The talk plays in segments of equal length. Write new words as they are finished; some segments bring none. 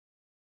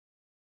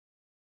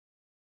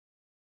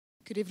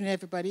Good evening,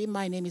 everybody.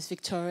 My name is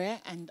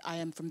Victoria, and I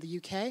am from the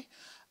UK.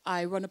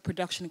 I run a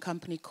production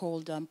company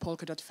called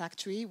Polka Dot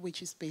Factory,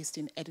 which is based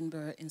in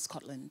Edinburgh in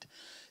Scotland.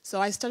 So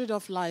I started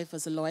off life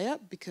as a lawyer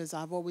because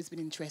I've always been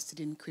interested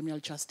in criminal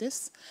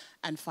justice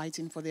and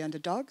fighting for the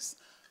underdogs.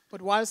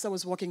 But whilst I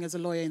was working as a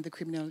lawyer in the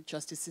criminal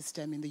justice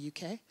system in the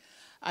UK,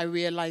 I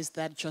realized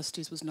that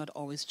justice was not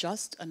always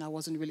just, and I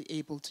wasn't really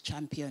able to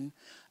champion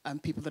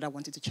people that I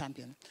wanted to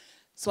champion.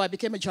 So I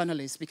became a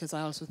journalist because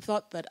I also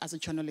thought that as a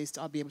journalist,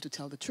 I'll be able to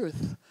tell the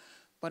truth.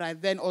 But I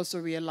then also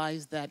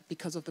realized that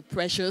because of the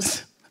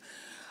pressures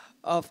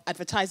of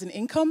advertising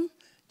income,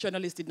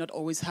 journalists did not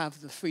always have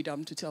the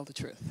freedom to tell the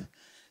truth.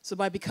 So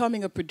by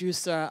becoming a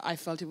producer, I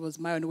felt it was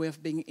my own way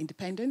of being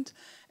independent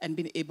and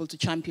being able to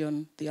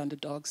champion the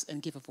underdogs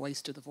and give a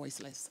voice to the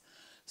voiceless.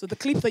 So the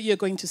clip that you're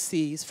going to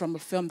see is from a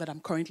film that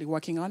I'm currently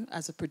working on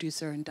as a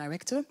producer and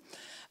director.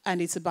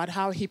 And it's about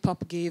how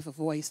hip-hop gave a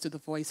voice to the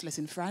voiceless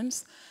in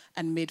France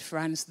and made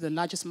France the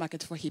largest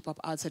market for hip-hop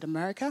outside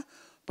America,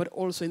 but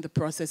also in the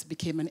process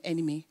became an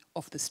enemy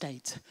of the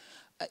state.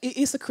 It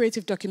is a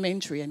creative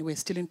documentary and we're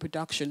still in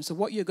production. So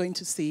what you're going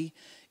to see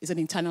is an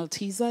internal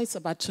teaser. It's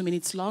about 2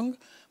 minutes long,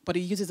 but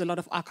it uses a lot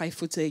of archive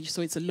footage.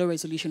 So it's a low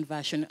resolution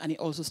version and it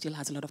also still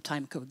has a lot of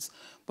time codes.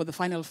 But the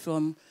final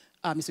film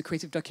is a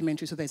creative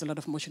documentary, so there's a lot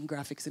of motion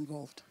graphics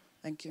involved.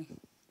 Thank you.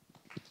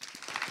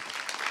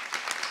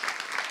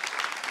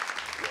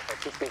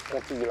 Tout ce qui est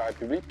politique de la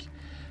République,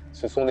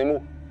 ce sont des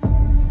mots.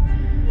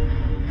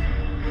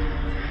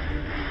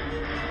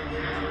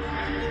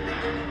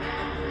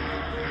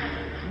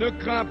 Ne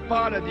crains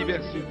pas la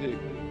diversité.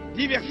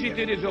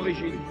 Diversité des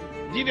origines,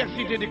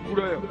 diversité des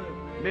couleurs,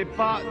 mais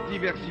pas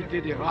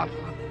diversité des races.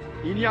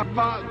 Il n'y a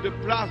pas de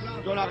place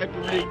dans la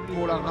République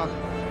pour la race.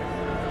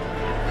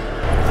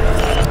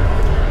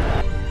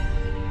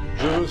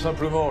 Je veux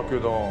simplement que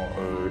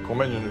qu'on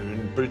mène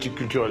une politique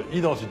culturelle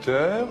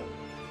identitaire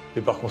et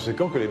par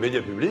conséquent que les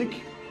médias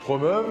publics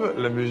promeuvent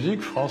la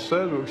musique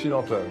française ou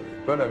occidentale,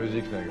 pas la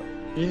musique nègre.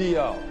 Il y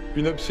a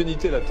une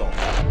obscénité latente.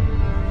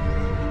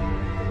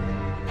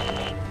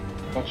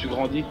 Quand tu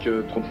grandis,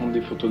 que tu montres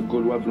des photos de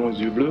Gaulois blonds et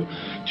yeux bleus,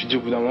 tu te dis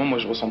au bout d'un moment, moi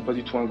je ressemble pas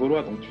du tout à un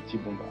Gaulois, donc tu te dis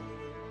bon bah...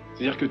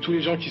 C'est-à-dire que tous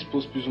les gens qui se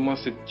posent plus ou moins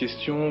cette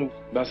question,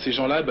 bah, ces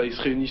gens-là, bah, ils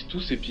se réunissent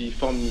tous et puis ils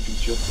forment une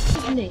culture.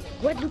 Né,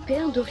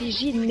 guadeloupéen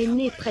d'origine mais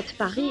né près de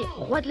Paris,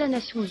 roi de la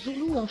nation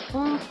zoulou en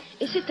France,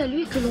 et c'est à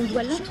lui que l'on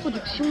doit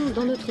l'introduction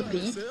dans notre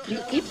pays du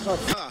hip-hop.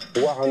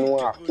 Voir un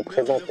noir qui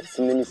présente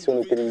une émission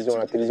de télévision à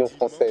la télévision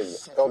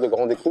française, heure de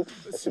grande écoute,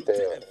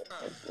 c'était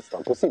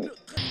impossible.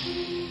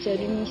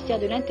 Le ministère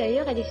de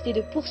l'Intérieur a décidé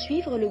de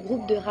poursuivre le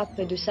groupe de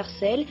rap de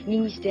Sarcelles,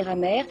 ministère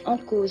amer, en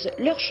cause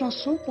leurs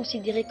chansons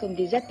considérées comme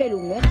des appels au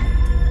meurtre.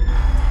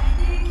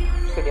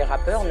 Que les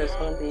rappeurs ne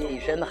sont des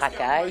jeunes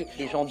racailles,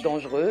 des gens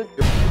dangereux.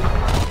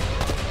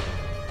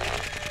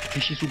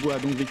 Clichy-sous-Bois a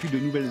donc vécu de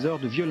nouvelles heures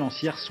de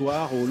violence hier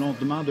soir au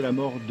lendemain de la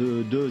mort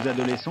de 2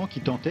 adolescents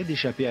qui tentaient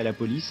d'échapper à la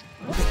police.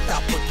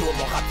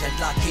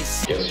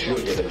 Bien sûr,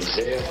 il y a la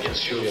misère, bien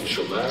sûr, il y a le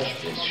chômage,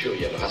 bien sûr,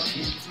 il y a le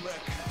racisme.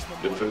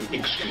 Ne peut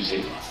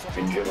excuser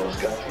une violence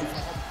gratuite,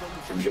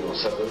 une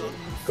violence aveugle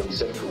comme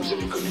celle que vous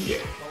avez connue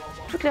hier.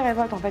 Toutes les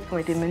révoltes en fait, qui ont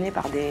été menées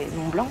par des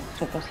non-blancs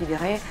sont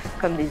considérées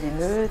comme des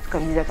émeutes,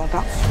 comme des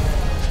attentats.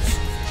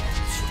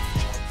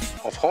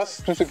 En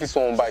France, tous ceux qui sont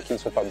en bas et qui ne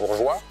sont pas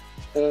bourgeois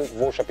ont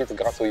vos chapitres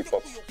grâce au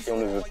hip-hop. Et on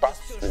ne veut pas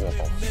les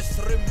entendre.